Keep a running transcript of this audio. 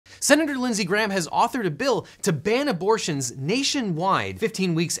Senator Lindsey Graham has authored a bill to ban abortions nationwide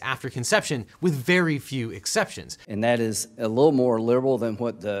 15 weeks after conception, with very few exceptions. And that is a little more liberal than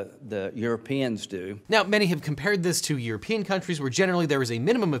what the Europeans do. Now, many have compared this to European countries where generally there is a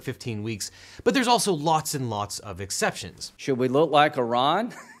minimum of 15 weeks, but there's also lots and lots of exceptions. Should we look like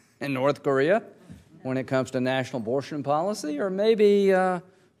Iran and North Korea when it comes to national abortion policy? Or maybe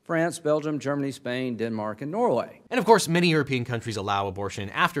France, Belgium, Germany, Spain, Denmark, and Norway? And of course, many European countries allow abortion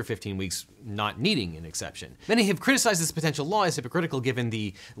after 15 weeks, not needing an exception. Many have criticized this potential law as hypocritical given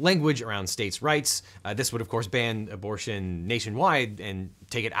the language around states' rights. This would of course ban abortion nationwide and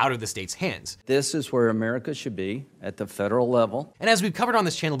take it out of the state's hands. This is where America should be, at the federal level. And as we've covered on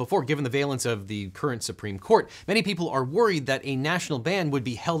this channel before, given the valence of the current Supreme Court, many people are worried that a national ban would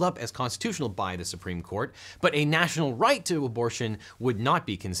be held up as constitutional by the Supreme Court, but a national right to abortion would not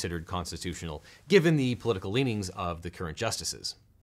be considered constitutional, given the political leanings of the current justices.